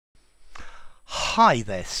Hi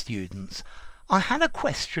there, students. I had a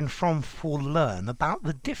question from Forlearn about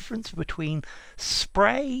the difference between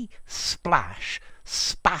spray, splash,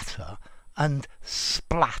 spatter and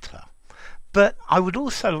splatter. But I would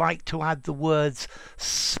also like to add the words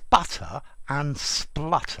sputter and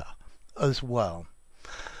splutter as well.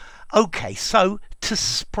 Okay, so to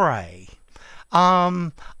spray.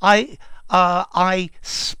 I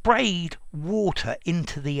sprayed water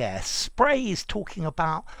into the air. Spray is talking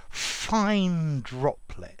about fine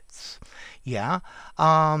droplets. Yeah,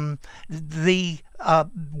 the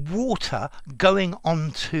water going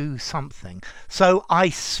onto something. So I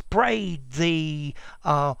sprayed the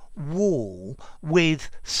wall with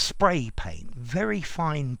spray paint, very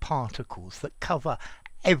fine particles that cover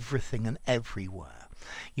everything and everywhere.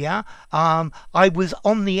 Yeah, I was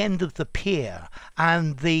on the end of the pier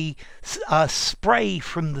and the spray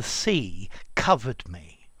from the sea covered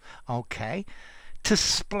me. Okay, to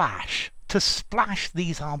splash,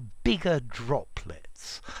 these are bigger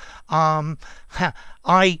droplets.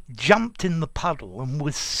 I jumped in the puddle and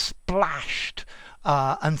was splashed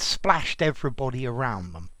and splashed everybody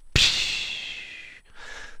around them. Psh!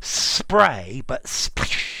 Spray, but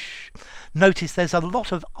splash. Notice there's a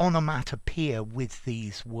lot of onomatopoeia with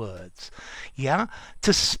these words. Yeah,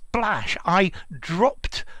 to splash, I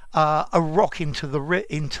dropped a rock into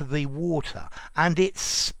the water and it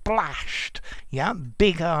splashed. Yeah,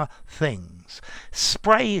 bigger things.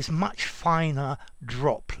 Spray is much finer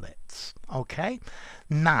droplets. Okay,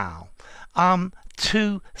 now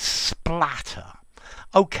to splatter.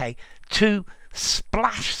 Okay, to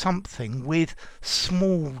splash something with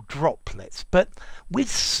small droplets, but with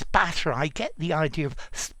spatter I get the idea of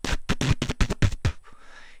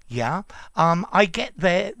yeah, I get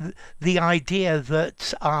the idea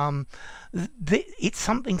that it's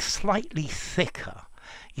something slightly thicker.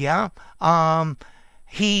 Yeah,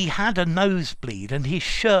 he had a nosebleed and his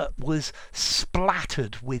shirt was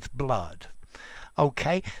splattered with blood.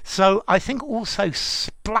 Okay, so I think also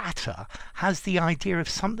splatter has the idea of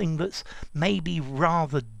something that's maybe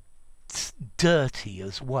rather dirty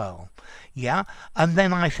as well. Yeah, and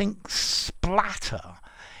then I think splatter.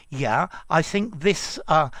 Yeah, I think this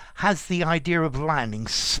has the idea of landing,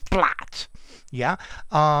 splat. Yeah,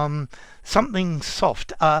 something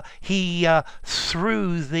soft. He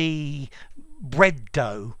threw the bread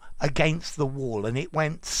dough against the wall and it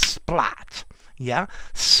went splat. Yeah,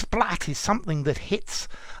 splat is something that hits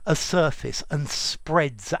a surface and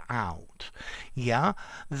spreads out. Yeah,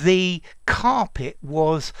 the carpet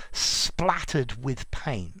was splattered with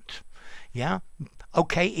paint. Yeah,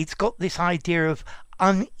 okay, it's got this idea of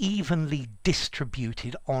unevenly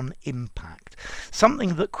distributed on impact,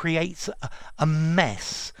 something that creates a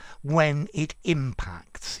mess when it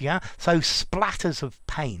impacts. Yeah, so splatters of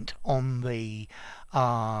paint on the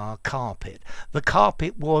carpet. The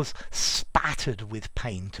carpet was spattered with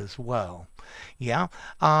paint as well. Yeah,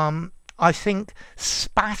 I think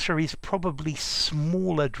spatter is probably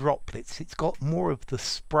smaller droplets. It's got more of the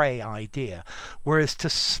spray idea, whereas to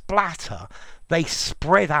splatter they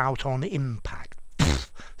spread out on impact.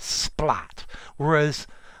 Splat. Whereas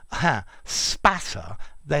spatter,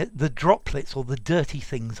 the droplets or the dirty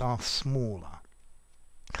things are smaller.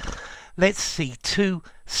 Let's see, to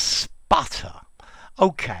sputter.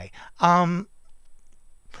 Okay,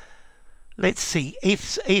 let's see,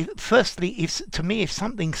 firstly, if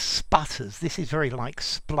something sputters, this is very like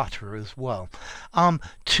splutter as well.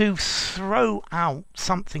 To throw out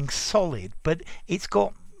something solid, but it's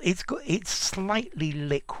slightly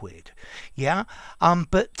liquid. Yeah,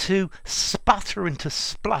 but to sputter and to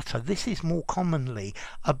splutter, this is more commonly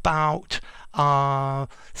about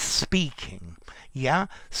speaking. Yeah,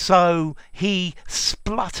 so he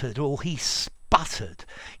spluttered or he sputtered.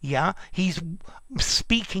 Yeah, he's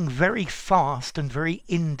speaking very fast and very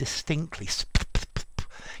indistinctly.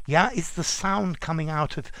 Yeah, it's the sound coming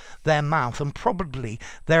out of their mouth, and probably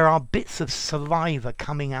there are bits of saliva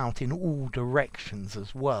coming out in all directions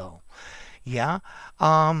as well. Yeah,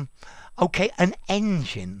 okay, an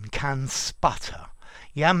engine can sputter.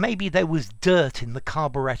 Yeah, maybe there was dirt in the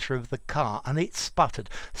carburetor of the car and it sputtered.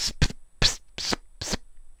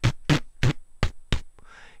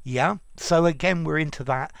 Yeah, so again we're into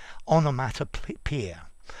that onomatopoeia.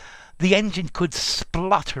 The engine could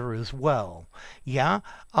splutter as well. Yeah,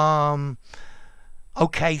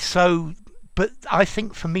 okay, so but I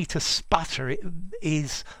think for me to sputter it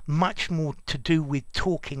is much more to do with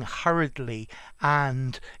talking hurriedly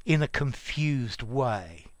and in a confused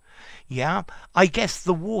way. Yeah, I guess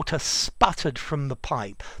the water sputtered from the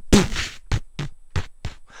pipe.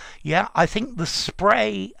 Yeah, I think the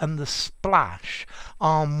spray and the splash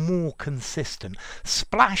are more consistent.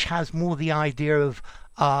 Splash has more the idea of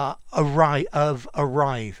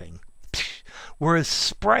arriving, whereas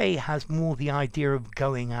spray has more the idea of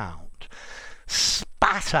going out.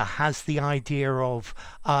 Spatter has the idea of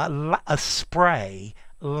a spray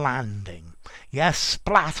landing. Yes,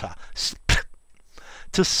 splatter.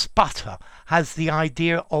 To sputter has the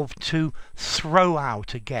idea of to throw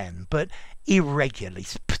out again, but irregularly.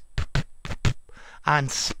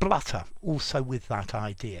 And splutter also with that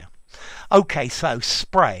idea. Okay, so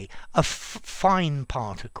spray, fine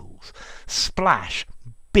particles. Splash,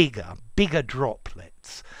 bigger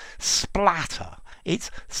droplets. Splatter,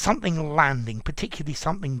 it's something landing, particularly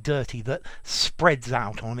something dirty that spreads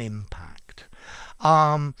out on impact.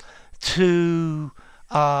 To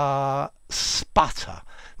sputter,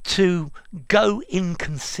 to go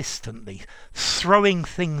inconsistently, throwing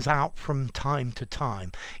things out from time to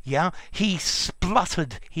time. Yeah, he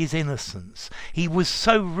spluttered his innocence. He was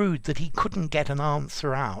so rude that he couldn't get an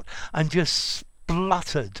answer out and just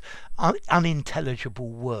spluttered unintelligible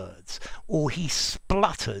words, or he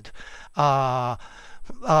spluttered because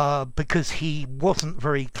he wasn't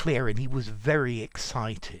very clear and he was very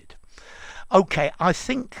excited. Okay, I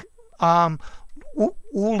think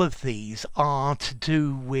all of these are to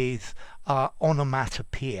do with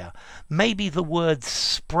onomatopoeia. Maybe the word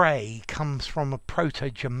spray comes from a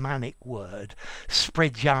Proto-Germanic word,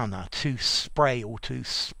 sprejana, to spray or to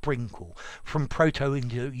sprinkle, from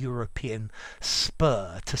Proto-Indo-European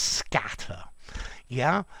spur, to scatter.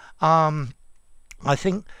 Yeah, I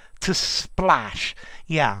think to splash,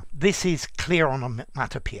 yeah, this is clear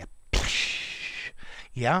onomatopoeia.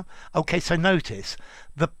 Yeah, okay, so notice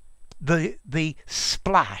the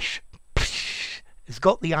splash has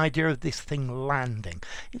got the idea of this thing landing.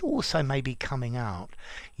 It also may be coming out.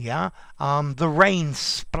 Yeah, the rain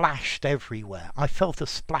splashed everywhere. I felt a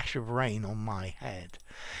splash of rain on my head.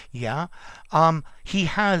 Yeah, he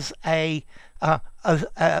has a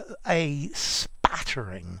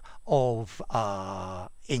spattering of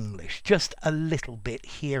English, just a little bit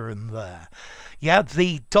here and there. Yeah,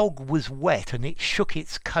 the dog was wet and it shook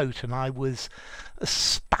its coat and I was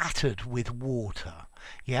spattered with water.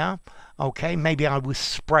 Yeah, okay, maybe I was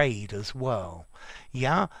sprayed as well.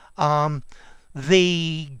 Yeah,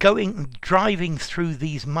 driving through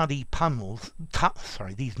these muddy puddles,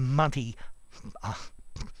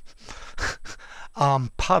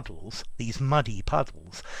 these muddy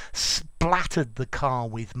puddles, splattered the car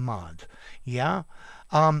with mud. Yeah,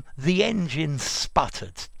 the engine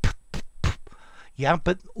sputtered. Yeah,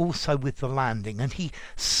 but also with the landing, and he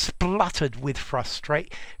spluttered with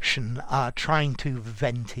frustration, trying to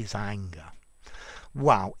vent his anger.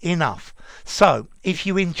 Wow, enough. So, if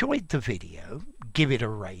you enjoyed the video, give it a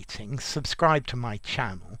rating, subscribe to my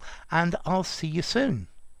channel, and I'll see you soon.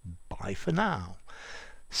 Bye for now.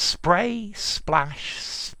 Spray, splash,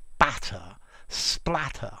 spatter,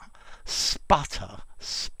 splatter, sputter,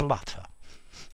 splutter.